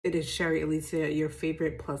It is Sherry Alicia, your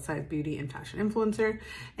favorite plus size beauty and fashion influencer.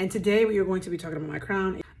 And today we are going to be talking about my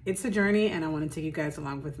crown. It's a journey and I want to take you guys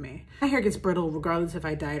along with me. My hair gets brittle regardless if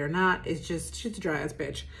I dye it or not. It's just, she's a dry ass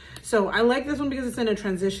bitch. So I like this one because it's in a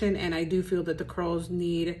transition and I do feel that the curls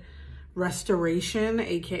need restoration,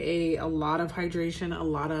 aka a lot of hydration, a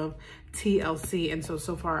lot of TLC. And so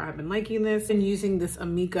far I've been liking this and using this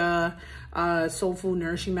Amika Soulful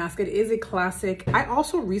Nourishing Mask. It is a classic. I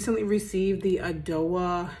also recently received the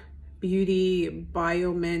Adoa Beauty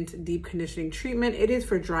Bio Mint Deep Conditioning Treatment. It is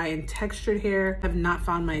for dry and textured hair. I have not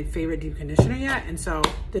found my favorite deep conditioner yet, and so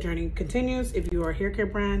the journey continues. If you are a hair care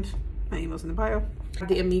brand, my email's in the bio.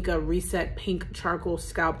 The Amika Reset Pink Charcoal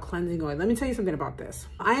Scalp Cleansing Oil. Let me tell you something about this.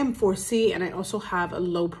 I am 4C and I also have a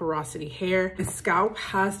low porosity hair. The scalp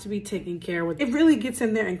has to be taken care of. It really gets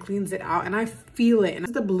in there and cleans it out and I feel it. And this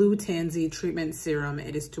is the Blue Tansy Treatment Serum.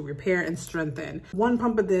 It is to repair and strengthen. 1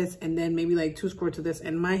 pump of this and then maybe like 2 squirts of this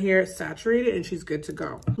and my hair is saturated and she's good to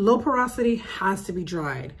go. Low porosity has to be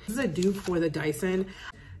dried. This is a dupe for the Dyson.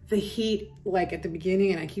 The heat like at the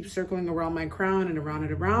beginning and I keep circling around my crown and around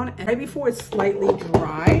and around, and right before it's slightly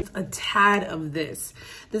dry, a tad of this.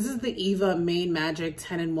 This is the Eva Main Magic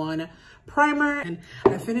 10-in-1 primer, and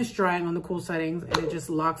I finished drying on the cool settings and it just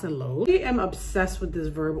locks and loads. I am obsessed with this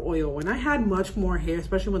Verb oil. When I had much more hair,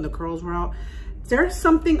 especially when the curls were out, there's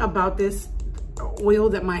something about this oil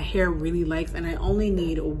that my hair really likes, and I only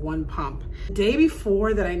need 1 pump. The day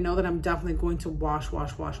before that I know that I'm definitely going to wash.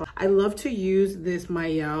 I love to use this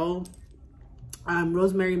Mayel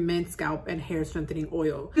Rosemary Mint Scalp and Hair Strengthening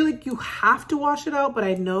Oil. I feel like you have to wash it out, but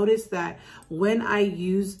I noticed that when I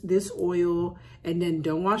use this oil and then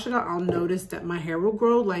don't wash it out, I'll notice that my hair will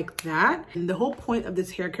grow like that. And the whole point of this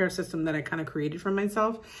hair care system that I kind of created for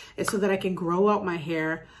myself is so that I can grow out my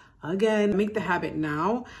hair again. Make the habit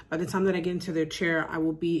now. By the time that I get into their chair, I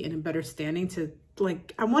will be in a better standing to,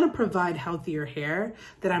 like, I want to provide healthier hair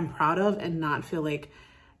that I'm proud of and not feel like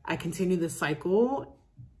I continue the cycle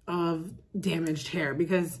of damaged hair,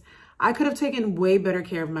 because I could have taken way better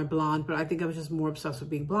care of my blonde, but I think I was just more obsessed with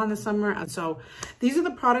being blonde this summer. And so these are the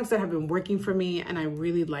products that have been working for me and I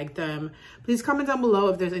really like them. Please comment down below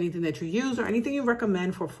if there's anything that you use or anything you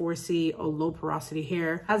recommend for 4C or low porosity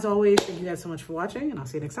hair. As always, thank you guys so much for watching and I'll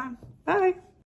see you next time. Bye.